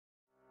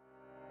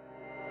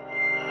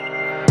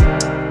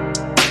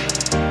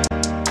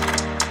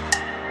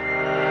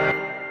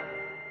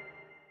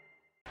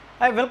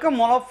I welcome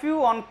all of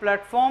you on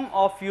platform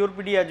of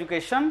YourPedia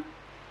Education,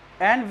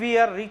 and we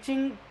are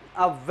reaching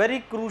a very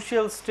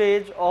crucial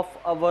stage of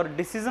our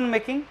decision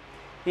making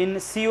in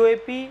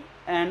COAP,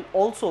 and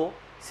also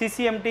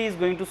CCMT is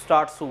going to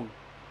start soon.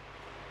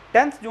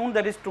 10th June,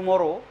 that is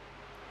tomorrow,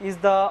 is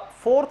the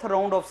fourth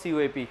round of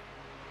COAP.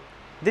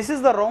 This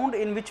is the round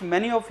in which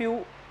many of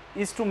you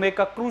is to make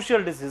a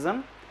crucial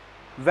decision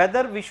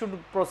whether we should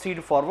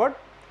proceed forward,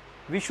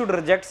 we should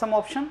reject some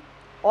option,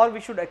 or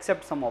we should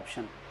accept some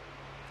option,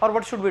 or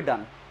what should be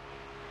done.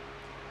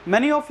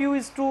 Many of you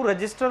is to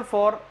register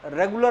for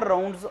regular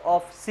rounds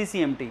of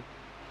CCMT.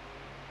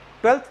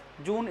 12th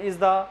June is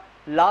the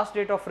last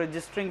date of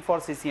registering for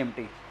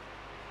CCMT.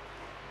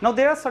 Now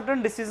there are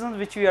certain decisions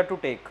which we have to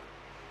take.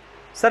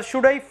 Sir,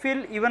 should I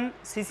fill even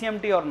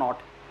CCMT or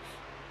not?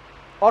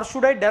 Or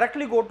should I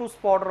directly go to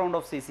spot round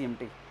of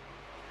CCMT?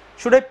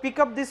 Should I pick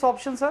up this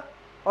option, sir,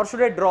 or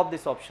should I drop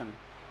this option?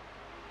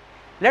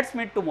 Let's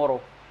meet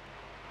tomorrow.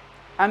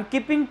 I am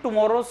keeping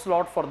tomorrow's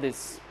slot for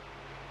this.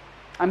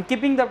 I am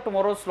keeping the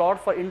tomorrow's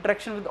slot for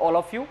interaction with all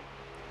of you.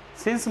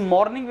 Since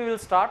morning we will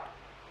start,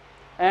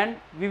 and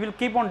we will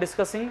keep on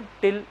discussing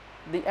till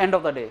the end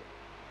of the day.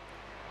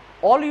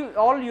 All you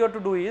have to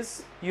do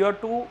is you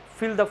have to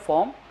fill the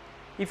form.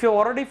 If you have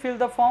already filled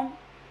the form,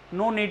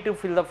 no need to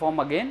fill the form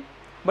again.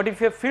 But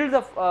if you have filled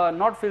the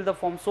not filled the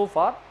form so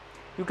far,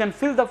 you can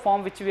fill the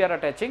form which we are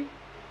attaching,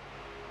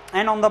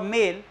 and on the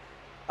mail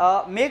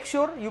make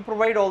sure you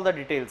provide all the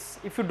details.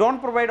 If you don't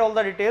provide all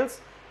the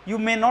details, you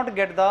may not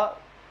get the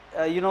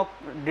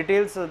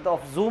details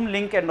of Zoom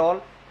link and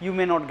all, you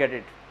may not get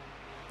it.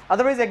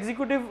 Otherwise,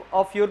 executive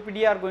of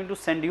YourPedia are going to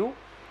send you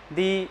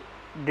the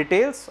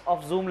details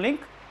of Zoom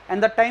link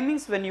and the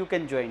timings when you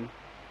can join.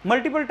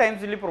 Multiple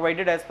times will be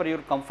provided as per your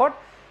comfort.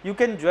 You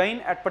can join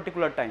at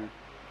particular time.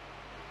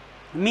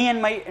 Me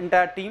and my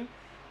entire team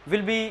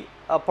will be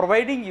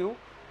providing you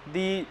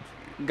the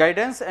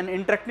guidance and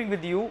interacting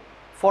with you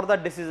for the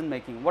decision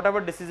making. Whatever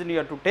decision you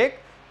have to take,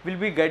 will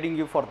be guiding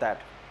you for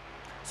that.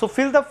 So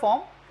fill the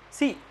form.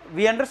 See,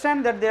 we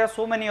understand that there are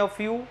so many of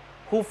you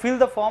who fill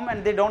the form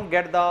and they don't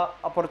get the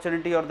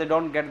opportunity, or they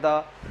don't get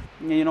the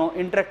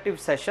interactive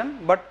session,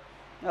 but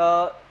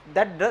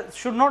that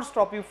should not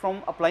stop you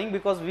from applying,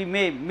 because we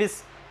may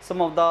miss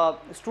some of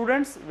the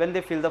students when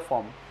they fill the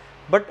form.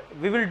 But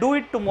we will do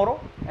it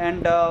tomorrow,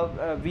 and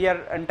we are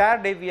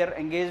entire day we are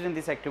engaged in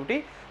this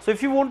activity. So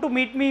if you want to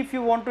meet me, if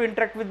you want to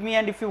interact with me,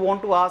 and if you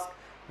want to ask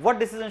what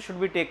decision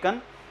should be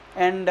taken,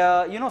 and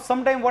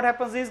sometime what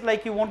happens is,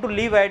 like, you want to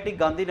leave IIT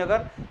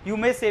Gandhinagar, you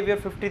may save your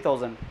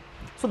 50,000.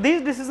 So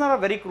these decisions are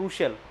very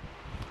crucial.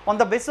 On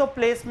the basis of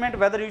placement,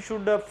 whether you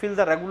should fill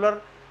the regular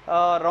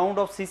round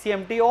of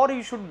CCMT, or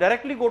you should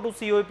directly go to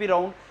COAP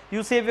round,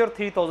 you save your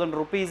 3,000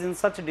 rupees in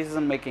such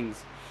decision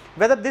makings.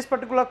 Whether this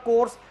particular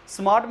course,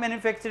 smart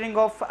manufacturing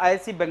of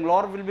IIC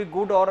Bangalore, will be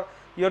good, or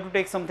you have to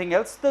take something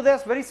else. So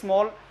there's very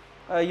small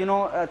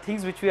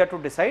things which we have to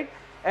decide,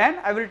 and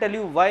I will tell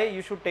you why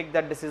you should take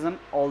that decision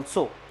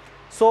also.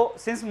 So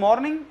since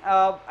morning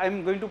I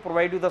am going to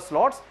provide you the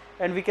slots,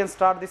 and we can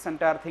start this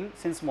entire thing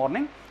since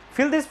morning.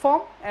 Fill this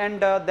form,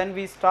 and then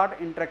we start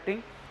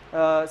interacting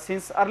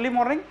since early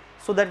morning,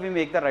 so that we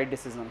make the right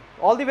decision.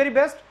 All the very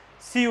best.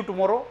 See you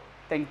tomorrow.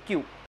 Thank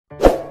you.